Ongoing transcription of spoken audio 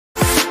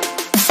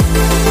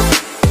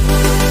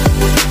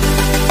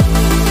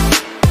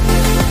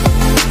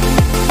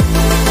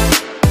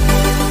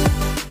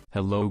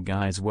Hello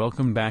guys,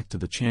 welcome back to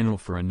the channel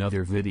for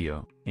another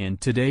video,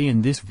 and today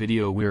in this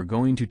video we're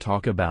going to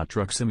talk about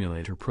Truck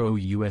Simulator Pro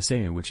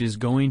USA, which is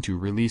going to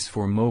release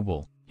for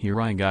mobile.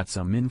 Here I got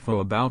some info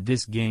about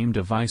this game,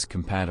 device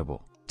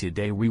compatible.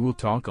 Today we will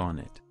talk on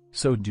it,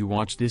 so do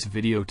watch this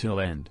video till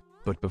end.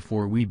 But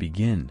before we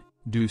begin,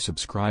 do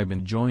subscribe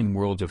and join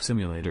World of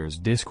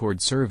Simulators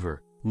Discord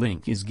server,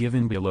 link is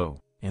given below,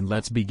 and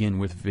let's begin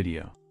with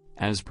video.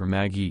 As per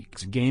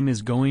Mageeks, game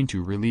is going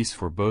to release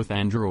for both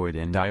Android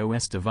and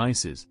iOS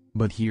devices,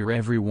 but here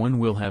everyone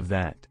will have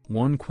that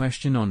one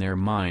question on their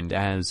mind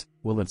as,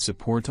 will it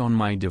support on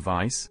my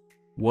device?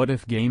 What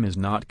if game is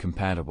not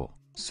compatible?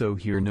 So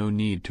here no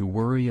need to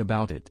worry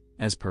about it.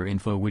 As per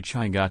info which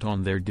I got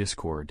on their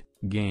Discord,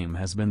 game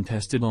has been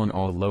tested on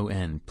all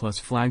low-end plus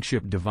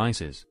flagship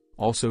devices.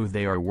 Also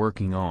they are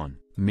working on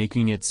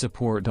making it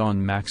support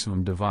on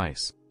maximum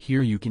device.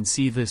 Here you can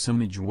see this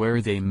image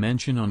where they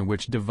mention on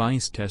which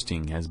device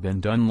testing has been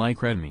done, like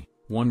Redmi,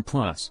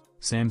 OnePlus,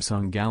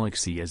 Samsung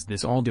Galaxy, as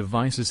this all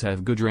devices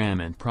have good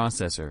RAM and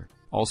processor.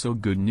 Also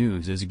good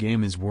news is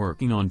game is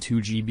working on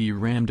 2GB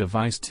RAM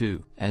device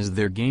too, as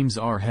their games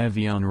are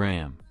heavy on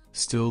RAM.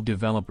 Still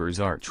developers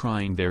are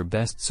trying their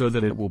best so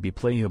that it will be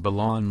playable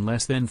on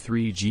less than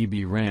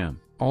 3GB RAM.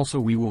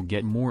 Also we will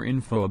get more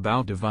info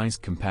about device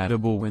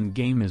compatible when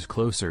game is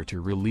closer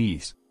to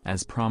release.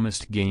 As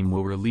promised, game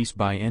will release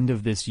by end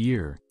of this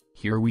year.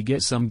 Here we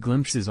get some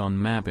glimpses on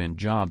map and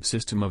job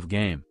system of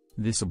game.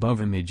 This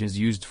above image is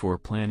used for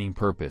planning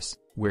purpose,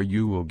 where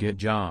you will get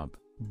job,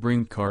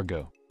 bring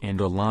cargo, and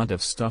a lot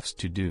of stuffs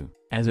to do,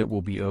 as it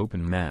will be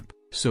open map,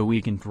 so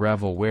we can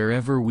travel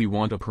wherever we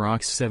want,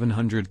 approx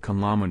 700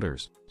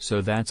 kilometers.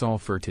 So that's all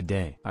for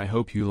today. I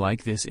hope you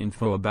like this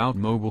info about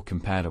mobile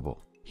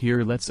compatible.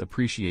 Here let's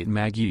appreciate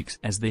Mageeks,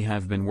 as they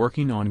have been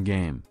working on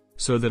game,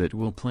 so that it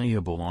will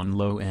playable on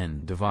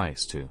low-end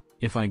device too.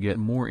 If I get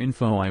more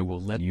info I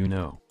will let you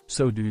know,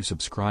 so do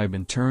subscribe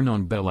and turn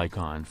on bell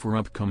icon for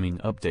upcoming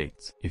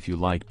updates. If you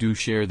like, do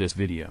share this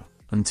video.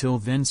 Until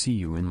then, see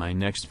you in my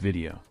next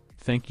video.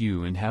 Thank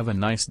you and have a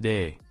nice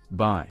day.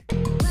 Bye.